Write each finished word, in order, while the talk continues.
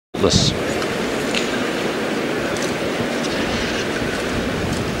faultless.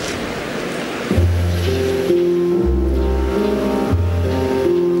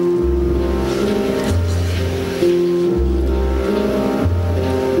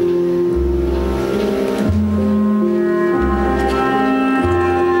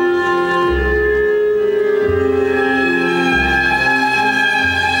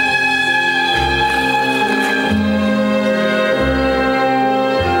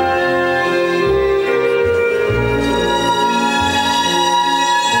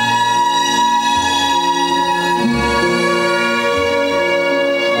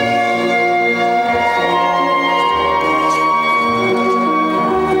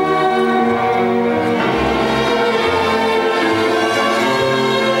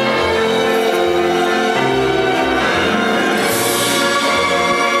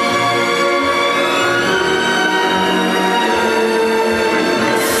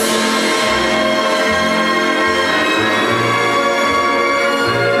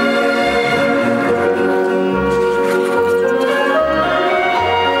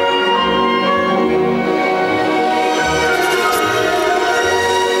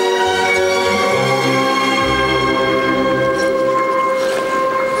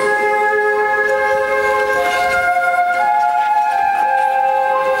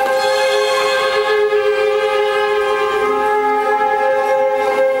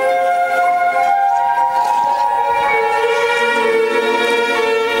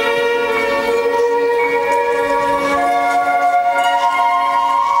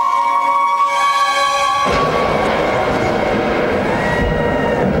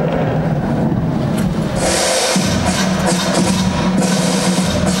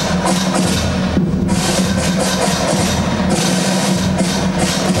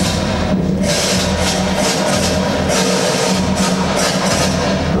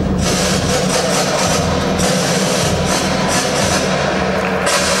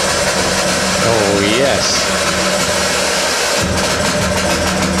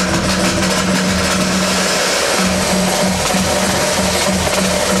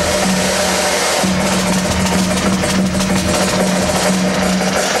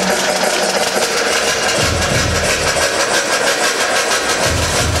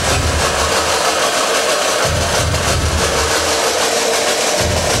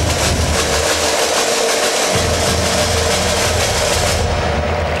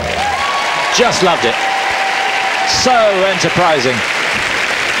 Just loved it. So enterprising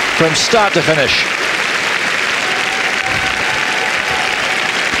from start to finish.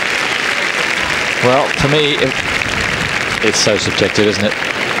 Well, for me, it's so subjective, isn't it?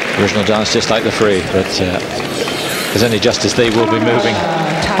 Original dance, just like the free, but there's only justice they will be moving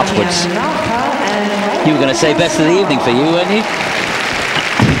upwards. You were going to say best of the evening for you, weren't you?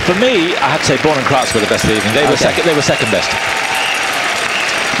 For me, I had to say Born and Kratz were the best of the evening. They were second. They were second best.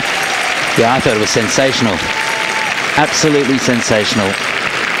 Yeah, I thought it was sensational. Absolutely sensational.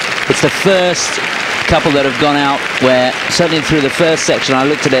 It's the first couple that have gone out where, certainly through the first section, I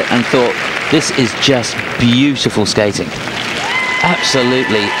looked at it and thought, this is just beautiful skating.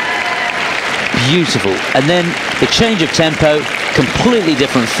 Absolutely beautiful. And then the change of tempo, completely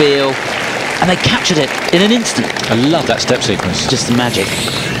different feel, and they captured it in an instant. I love that step sequence. Just magic.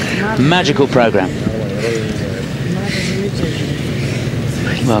 Magical program.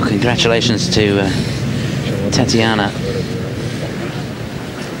 Well, congratulations to Tatiana.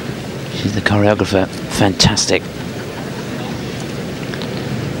 She's the choreographer. Fantastic.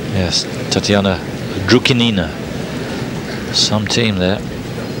 Yes, Tatiana Drukinina. Some team there.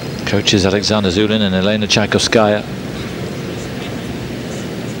 Coaches Alexander Zulin and Elena Tchaikovskaya.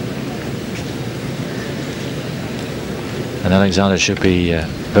 And Alexander should be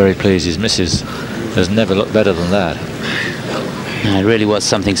very pleased. His missus has never looked better than that. No, it really was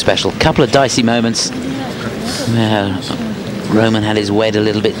something special. Couple of dicey moments. Roman had his weight a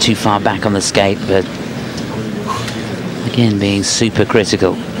little bit too far back on the skate, but again, being super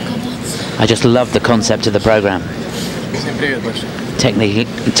critical. I just love the concept of the program.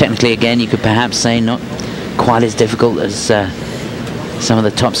 Technically, again, you could perhaps say not quite as difficult as some of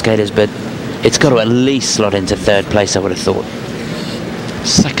the top skaters, but it's got to at least slot into third place, I would have thought.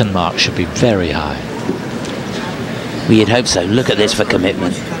 Second mark should be very high. Well, you'd hope so. Look at this for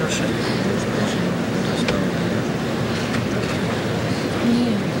commitment.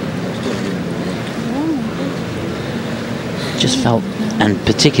 Just felt, and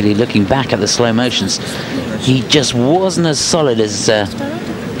particularly looking back at the slow motions, he just wasn't as solid as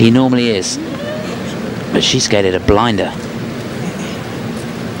he normally is. But she skated a blinder.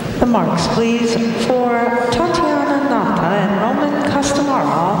 The marks, please, for Tatiana Navka and Roman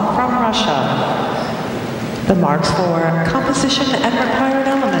Kostomarov The marks for composition and required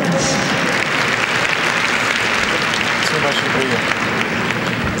elements.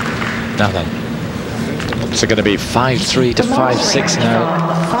 Now then, so going to be 5-3 to 5-6 now.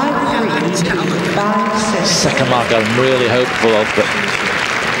 5-3 to 5-6. Second mark I'm really hopeful of, but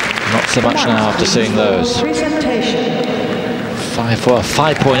not so much now after seeing those. 5-4,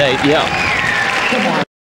 5.8, yeah.